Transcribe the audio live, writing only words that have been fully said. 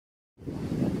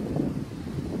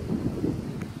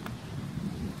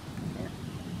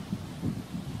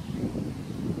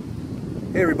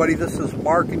Hey everybody, this is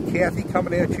Mark and Kathy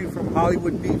coming at you from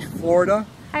Hollywood Beach, Florida.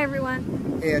 Hi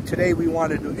everyone. And today we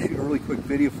wanted to shoot a really quick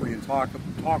video for you and talk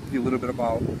with you a little bit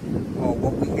about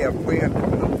what we have planned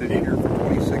coming up this year for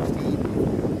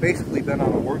 2016. Basically been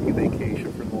on a working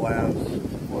vacation for the last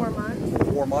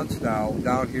 4 months now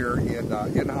down here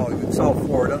in Hollywood, South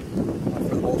Florida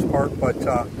for the most part. But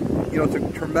you know, it's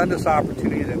a tremendous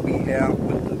opportunity that we have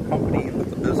with the company and with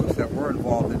the business that we're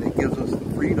involved in. It gives us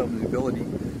the freedom and the ability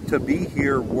to be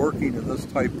here working in this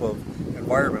type of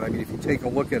environment. I mean, if you take a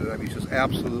look at it, I mean, it's just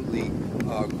absolutely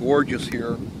gorgeous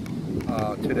here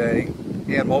today,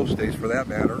 and most days for that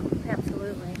matter.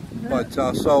 Absolutely. But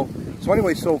so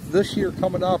anyway, so this year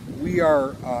coming up, we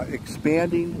are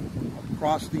expanding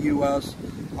across the U.S.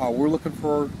 We're looking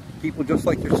for people just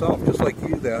like yourself, just like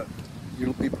you, that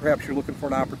perhaps you're looking for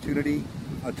an opportunity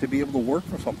to be able to work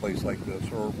for someplace like this,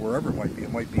 or wherever it might be.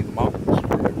 It might be the mountains,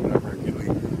 or whatever.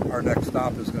 Actually, our next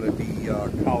stop is going to be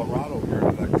Colorado here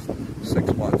in the next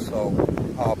 6 months. So,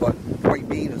 but point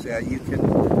being is that you can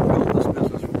build this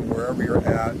business from wherever you're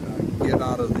at, get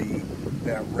out of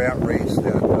that rat race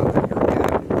that you're in,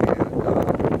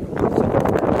 and build something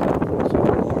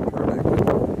long-term that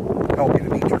can help you to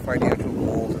meet your financial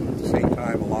goals, and at the same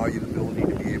time allow you the ability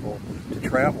to be able to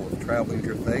travel, if traveling is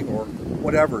your thing, or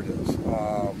whatever it is.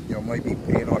 You know, might be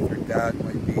paying off your debt,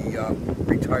 might be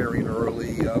retiring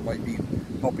early, might be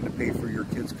helping to pay for your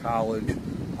kids' college.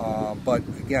 But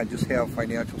again, just have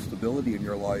financial stability in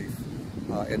your life.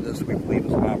 And this, we believe,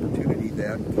 is an opportunity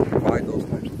that can provide those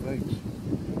types of things.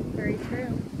 Very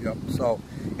true. Yep. So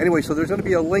anyway, so there's going to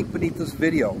be a link beneath this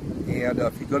video. And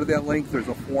if you go to that link, there's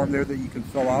a form there that you can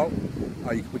fill out.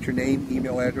 You can put your name,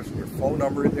 email address, and your phone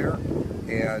number in there.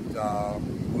 And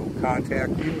we'll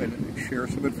contact you and share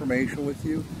some information with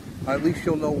you. At least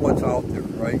you'll know what's out there,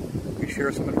 right? We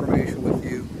share some information with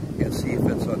you and see if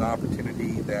it's an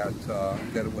opportunity that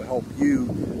it will help you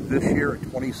this year in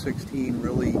 2016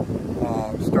 really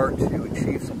start to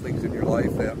achieve some things in your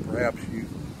life that perhaps you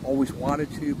always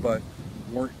wanted to, but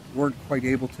weren't quite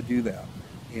able to do that.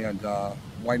 And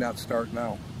why not start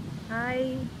now?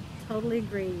 I totally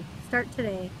agree. Start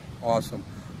today. Awesome.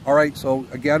 All right, so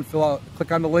again,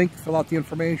 click on the link, fill out the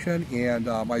information, and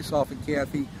myself and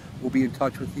Kathy will be in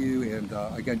touch with you, and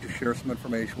again, just share some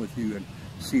information with you and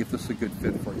see if this is a good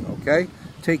fit for you, okay?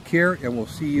 Take care, and we'll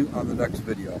see you on the next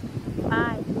video.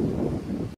 Bye.